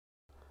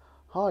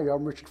Hi,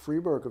 I'm Richard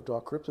Freiberg of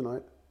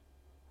Cryptonite.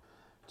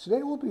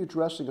 Today we'll be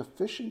addressing a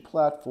phishing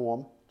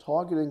platform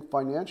targeting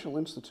financial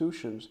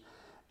institutions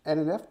and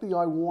an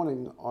FBI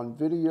warning on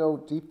video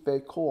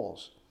deepfake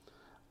calls.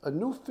 A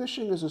new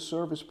phishing as a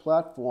service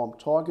platform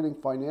targeting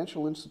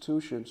financial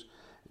institutions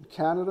in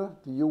Canada,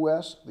 the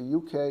US, the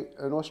UK,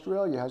 and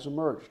Australia has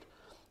emerged.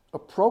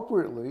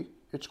 Appropriately,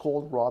 it's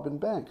called Robin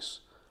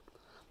Banks.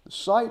 The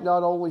site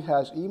not only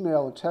has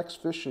email and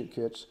text phishing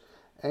kits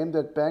aimed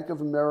at Bank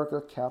of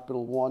America,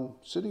 Capital One,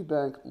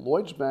 Citibank,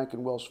 Lloyds Bank,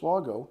 and Wells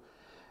Fargo,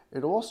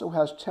 it also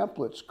has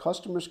templates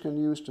customers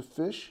can use to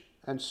phish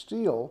and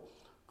steal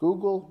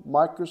Google,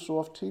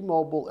 Microsoft,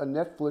 T-Mobile, and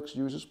Netflix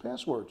users'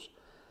 passwords.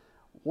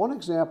 One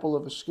example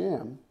of a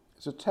scam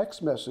is a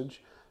text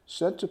message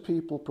sent to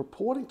people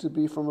purporting to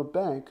be from a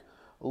bank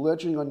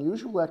alleging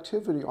unusual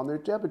activity on their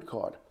debit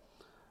card.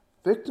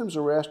 Victims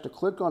are asked to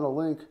click on a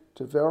link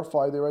to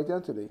verify their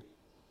identity.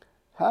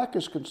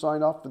 Hackers can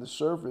sign up for the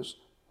service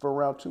for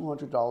around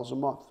 $200 a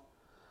month.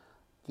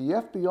 The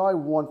FBI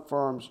warned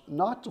firms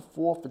not to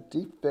fall for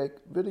deepfake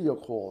video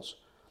calls.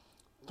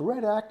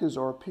 Threat actors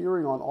are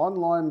appearing on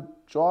online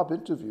job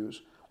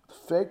interviews with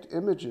faked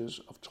images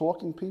of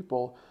talking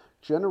people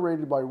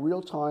generated by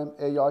real-time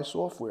AI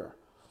software.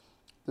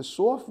 The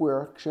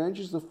software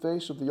changes the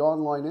face of the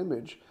online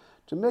image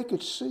to make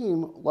it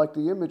seem like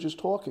the image is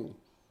talking.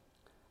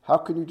 How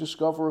can you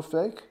discover a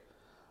fake?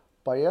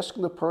 By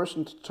asking the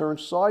person to turn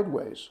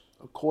sideways,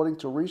 according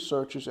to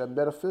researchers at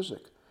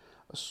Metaphysic,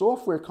 a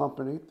software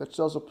company that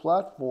sells a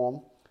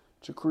platform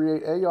to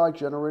create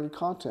AI-generated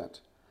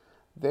content.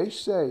 They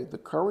say the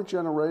current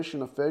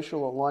generation of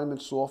facial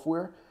alignment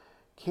software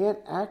can't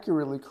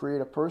accurately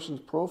create a person's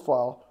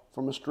profile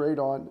from a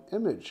straight-on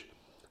image.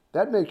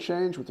 That may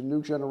change with the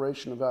new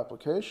generation of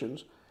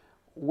applications.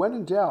 When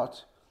in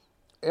doubt,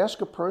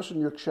 ask a person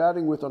you're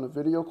chatting with on a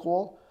video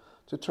call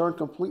to turn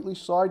completely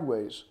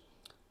sideways.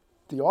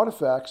 The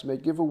artifacts may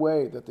give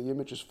away that the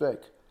image is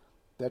fake.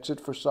 That's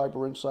it for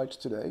Cyber Insights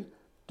today.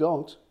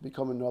 Don't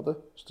become another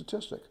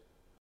statistic.